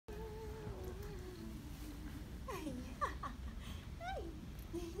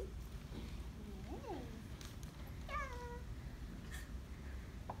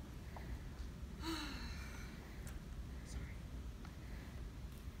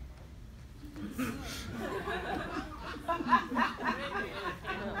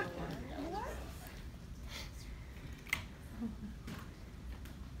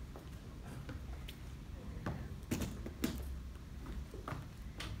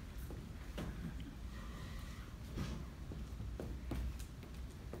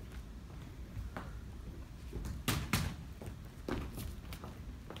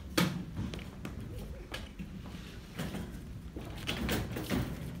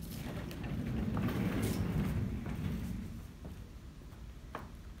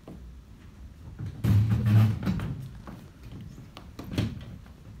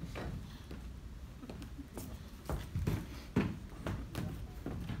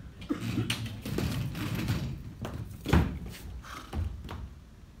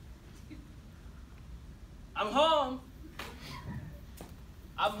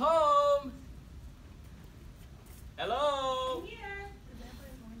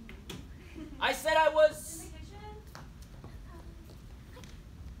I said I was... In the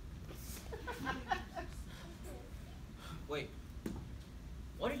kitchen? Wait.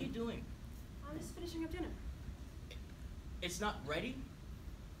 What are you doing? I'm just finishing up dinner. It's not ready?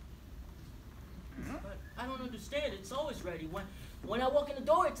 But I don't understand. It's always ready. When I walk in the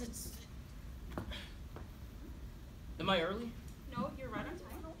door, it's... Am I early? No, you're right on time.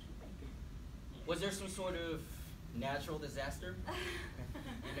 Was there some sort of natural disaster?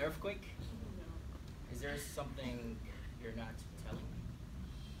 An earthquake? No. Is there something you're not telling me?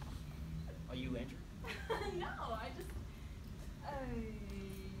 Are you injured? No, I just...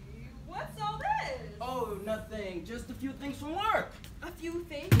 what's all this? Oh, nothing. Just a few things from work. A few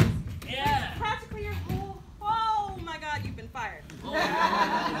things? Yeah. Practically your whole... Oh my God, you've been fired. Oh,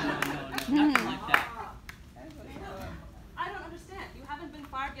 no. Nothing like that. I don't understand. You haven't been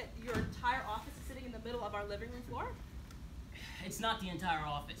fired yet. Your entire office is sitting in the middle of our living room floor? It's not the entire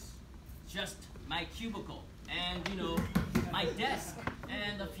office. Just my cubicle and, my desk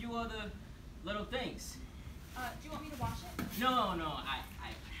and a few other little things. Do you want me to wash it? No,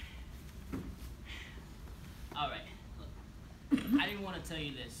 all right, look, I didn't want to tell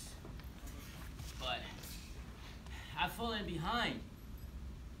you this, but I've fallen behind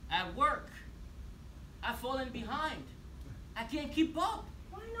at work. I've fallen behind. I can't keep up.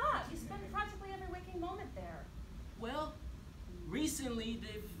 Why not? You spend practically every waking moment there. Well, recently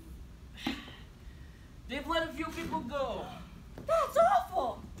they've let a few people go. That's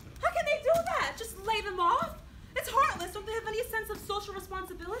awful. How can they do that? Just lay them off? It's heartless. Don't they have any sense of social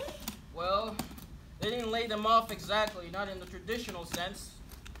responsibility? Well, they didn't lay them off exactly, not in the traditional sense.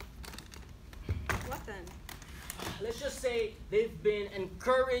 What then? Let's just say they've been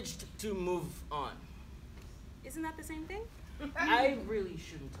encouraged to move on. Isn't that the same thing? I really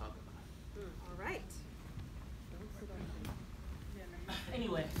shouldn't talk about it. All right.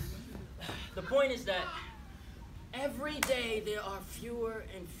 Anyway, the point is that every day there are fewer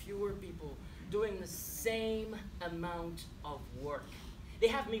and fewer people doing the same amount of work. They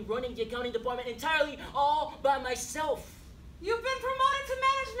have me running the accounting department entirely all by myself. You've been promoted to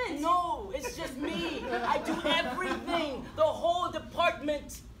management. No, it's just me. I do everything, the whole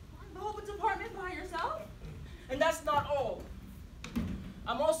department. The whole department by yourself? And that's not all.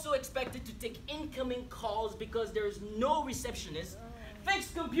 I'm also expected to take incoming calls because there's no receptionist, fix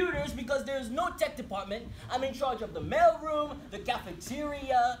computers because there's no tech department. I'm in charge of the mailroom, the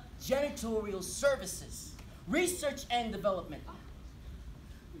cafeteria, janitorial services, research and development.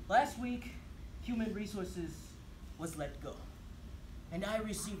 Last week, human resources was let go. And I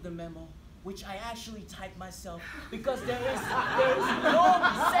received a memo, which I actually typed myself because there is no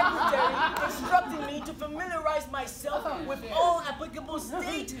secretary instructing me to familiarize myself with all applicable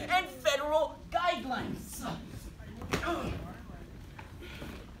state and federal guidelines.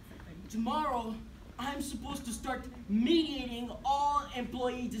 Tomorrow, I'm supposed to start mediating all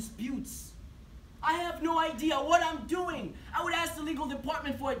employee disputes. I have no idea what I'm doing. I would ask the legal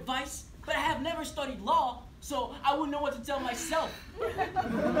department for advice, but I have never studied law, so I wouldn't know what to tell myself.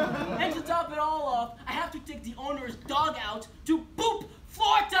 And to top it all off, I have to take the owner's dog out to poop 4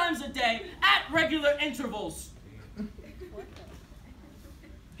 times a day at regular intervals.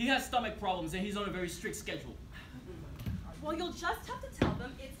 He has stomach problems and he's on a very strict schedule. Well, you'll just have to tell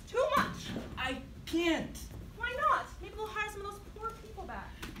them it's too much. I can't. Why not? Maybe we'll hire some of those poor people back.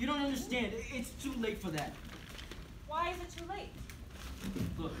 You don't understand. It's too late for that. Why is it too late?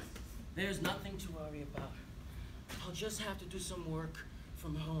 Look, there's nothing to worry about. I'll just have to do some work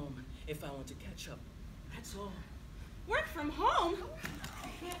from home if I want to catch up. That's all. Work from home?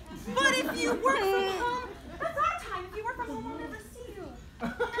 But if you work from home, that's our time. If you work from home, I'll never see you. I'll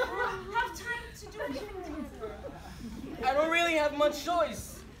have time to do anything together. I don't really have much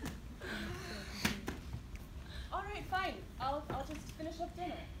choice. All right, fine. I'll just finish up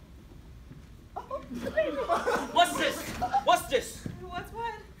dinner. What's this? What's this? What's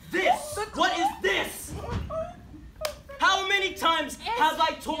what? This! What is this? How many times have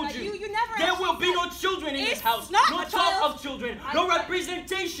I told you? You never there will be no children in this house. Not no a talk child. of children. No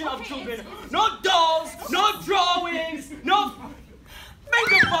representation of children. No dolls. No drawings. No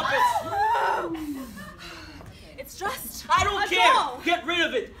finger puppets. It's just I don't a care. doll. Get rid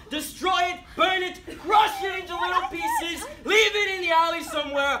of it. Destroy it. Burn it. Crush it into little pieces. Leave it in the alley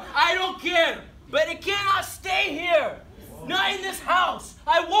somewhere. I don't care. But it cannot stay here. Not in this house.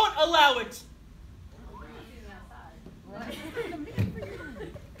 I won't allow it.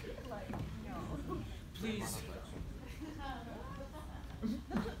 Please.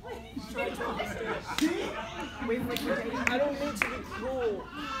 Try to understand. I don't mean to be cruel.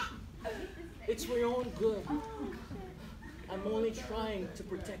 It's for your own good. I'm I'm only trying to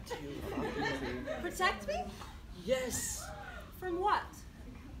protect you. Protect me? Yes. From what?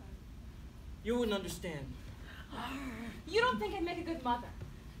 You wouldn't understand. You don't think I'd make a good mother.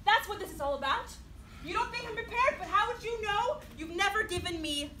 That's what this is all about. You don't think I'm prepared, but how would you know? You've never given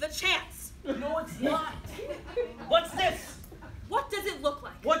me the chance. No, it's not. What's this? What does it look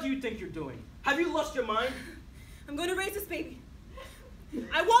like? What do you think you're doing? Have you lost your mind? I'm going to raise this baby.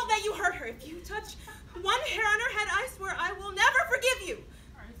 I won't let you hurt her. If you touch one hair on her head, I swear I will never forgive you.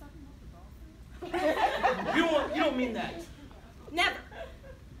 You don't mean that. Never.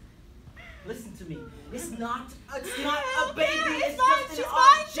 Listen to me. It's not a baby. It's just she's an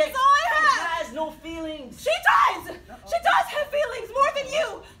fine. object. She's all I have. It has no feelings. She does. She does have feelings more than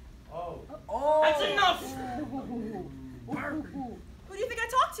you. Oh. That's enough. Who do you think I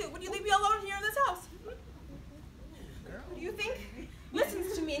talk to? Would you leave me alone here in this house? Who do you think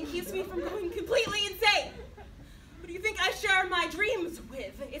listens to me and keeps me from going completely insane? Who do you think I share my dreams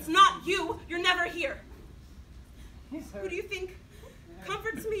with? It's not you. You're never here. Who do you think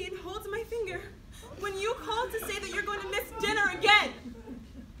comforts me and holds my finger when you call to say that you're going to miss dinner again?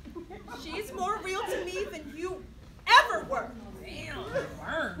 She's more real to me than you ever were. Damn.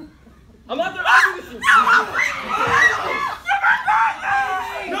 I'm not gonna argue with you.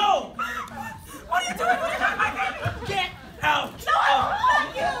 No! What are you doing? What are you doing, my baby? Get out! No, I won't let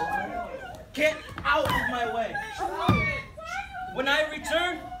you! Get out of my way. When I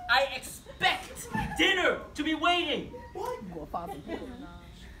return, I expect dinner to be waiting.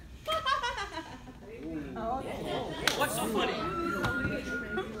 What's so funny?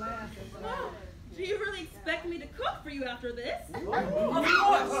 Do you really expect me to cook for you after this? Of course!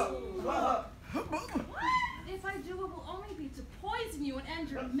 If I do, it will only be to poison you and end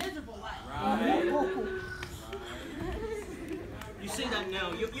your miserable life. Right. You say that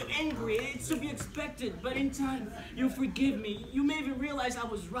now. You're angry. It's to be expected. But in time, you'll forgive me. You may even realize I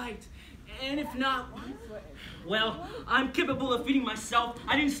was right. And if not, well, I'm capable of feeding myself.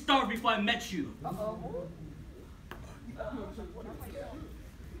 I didn't starve before I met you.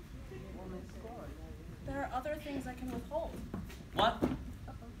 There are other things I can withhold. What?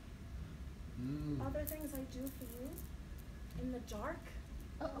 Other things I do for you in the dark.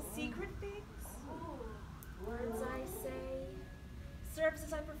 Secret things. Words I say.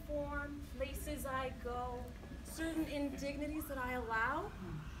 Services I perform. Places I go. Certain indignities that I allow.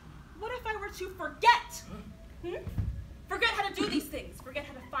 What if I were to forget? Forget how to do these things. Forget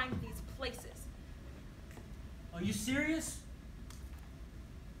how to find these places. Are you serious?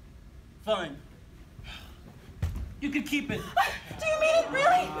 Fine. You can keep it. Do you mean it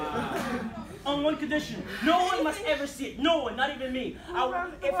really? On one condition. No one must ever see it. No one, not even me.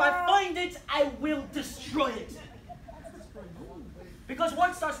 If I find it, I will destroy it. Because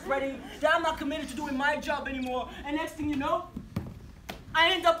once it starts spreading, then I'm not committed to doing my job anymore. And next thing you know, I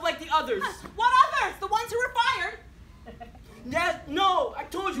end up like the others. What others? The ones who were fired? No, I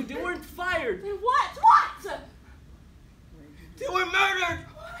told you, they weren't fired. Then what? What? They were murdered.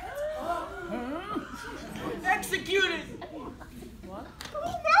 Executed. What? Who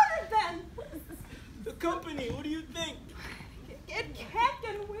murdered them? The company, what do you think? It can't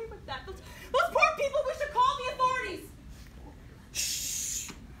get away with that. Those poor people, we should call the authorities.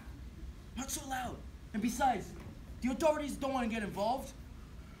 Shh. Not so loud. And besides, the authorities don't want to get involved.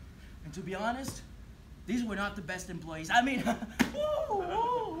 And to be honest, these were not the best employees. I mean,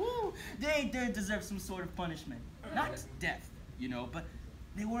 they deserve some sort of punishment. Not death, you know, but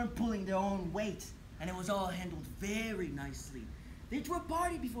they weren't pulling their own weight. And it was all handled very nicely. They threw a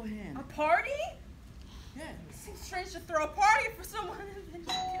party beforehand. A party? Yeah. It seems strange to throw a party for someone and then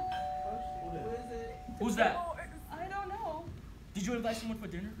Who's that? I don't know. Did you invite someone for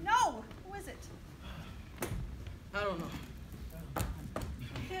dinner? No. Who is it? I don't know.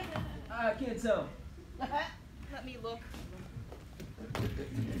 I can't tell. Let me look.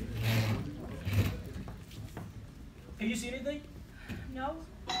 Can you see anything? No.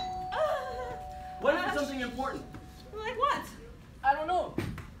 What if it's something important? Like what? I don't know.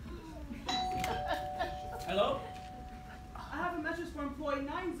 Hello? I have a message for employee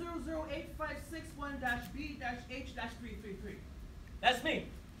 9008561-B-H-333. That's me.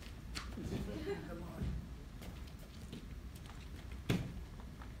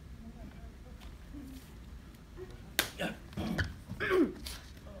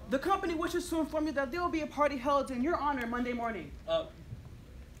 The company wishes to inform you that there will be a party held in your honor Monday morning. A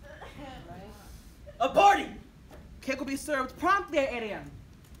party? Cake will be served promptly at 8 a.m.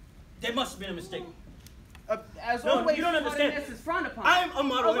 There must have been a mistake. As No, always, you don't understand. tardiness is frowned upon. I'm a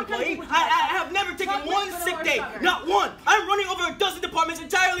model what kind of employee. cake would you I like? have never taken Chocolate, one vanilla, sick or day. strawberry? Not one. I'm running over a dozen departments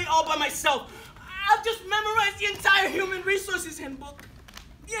entirely all by myself. I've just memorized the entire human resources handbook.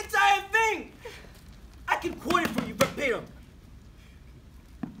 The entire thing. I can quote it for you verbatim.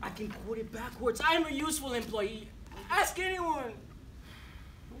 I can quote it backwards. I am a useful employee. Ask anyone.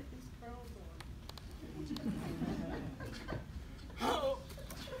 Oh,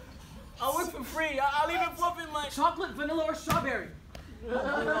 I'll work for free. I'll even forfeit my... Chocolate, vanilla, or strawberry?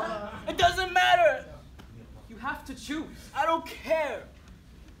 It doesn't matter. You have to choose. I don't care.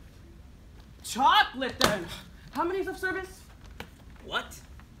 Chocolate, then. How many years of service? What?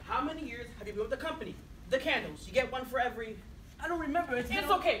 How many years have you been with the company? The candles. You get one for every... I don't remember. It's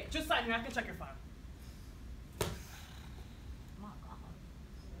okay. Just sign here. I can check your file.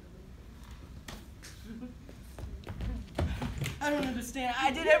 I don't understand.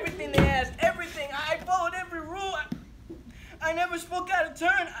 I did everything they asked. Everything. I followed every rule. I never spoke out of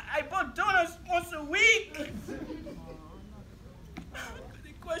turn. I bought donuts once a week.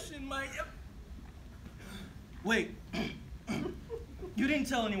 They questioned my... Wait. You didn't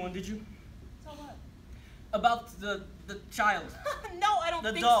tell anyone, did you? Tell what? About the child. No, I don't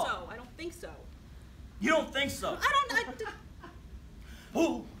The think doll. so. I don't think so. You don't think so?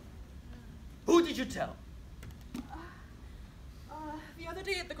 Who? Who did you tell? The other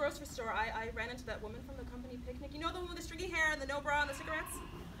day at the grocery store, I ran into that woman from the company picnic. You know the one with the stringy hair and the no bra and the cigarettes?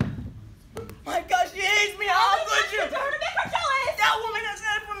 My gosh, she hates me. How could you? To her to make her jealous! That woman has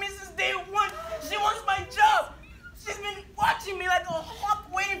had it for me since day one. She wants my job. She's been watching me like a hawk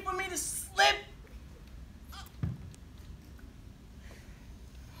waiting for me to slip.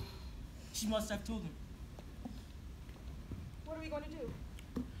 She must have told him. What are we going to do?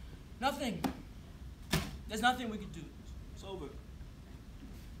 Nothing. There's nothing we could do. It's over.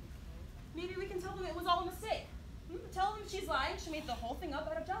 Maybe we can tell them it was all a mistake. Tell them she's lying. She made the whole thing up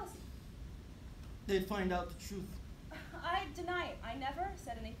out of jealousy. They'd find out the truth. I deny it. I never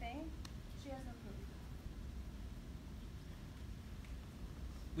said anything. She has no proof.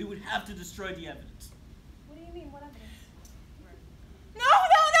 We would have to destroy the evidence. What do you mean? What evidence? No,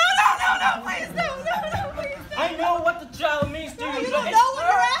 please, no, please, no. I know what the child means to you. You but don't it's know what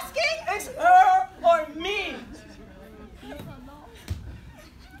her. you're asking? It's her or me.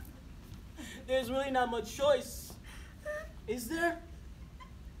 There's really not much choice, is there?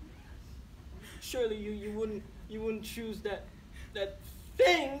 Surely you wouldn't choose that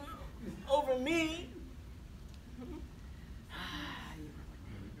thing over me.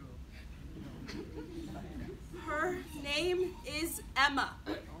 Her name is Emma.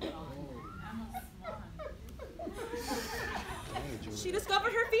 She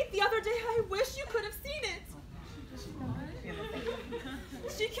discovered her feet the other day. I wish you could have seen it.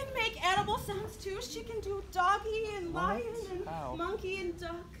 She can make animal sounds too. She can do doggy and lion and monkey and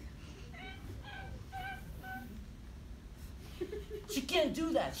duck. She can't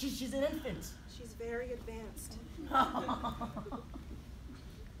do that. She's an infant. She's very advanced.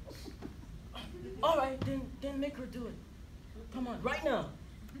 All right, then make her do it. Come on, right now.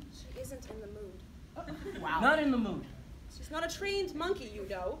 She isn't in the mood. Wow. Not in the mood. She's not a trained monkey, you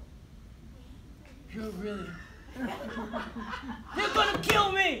know. You're really... They're gonna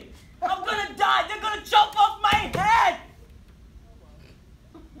kill me! I'm gonna die! They're gonna chop off my head!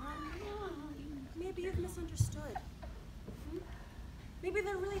 Maybe you've misunderstood. Maybe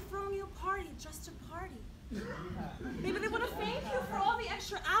they're really throwing you a party just to party. Maybe they want to thank you for all the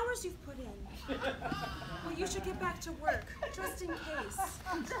extra hours you've put in. Well, you should get back to work, just in case.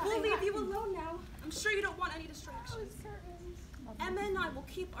 We'll leave you alone now. I'm sure you don't want any distractions. Emma and I will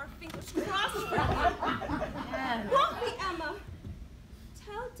keep our fingers crossed for you. Won't we, Emma?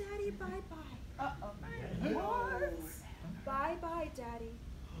 Tell Daddy bye-bye. Uh-oh. Bye-bye, Daddy.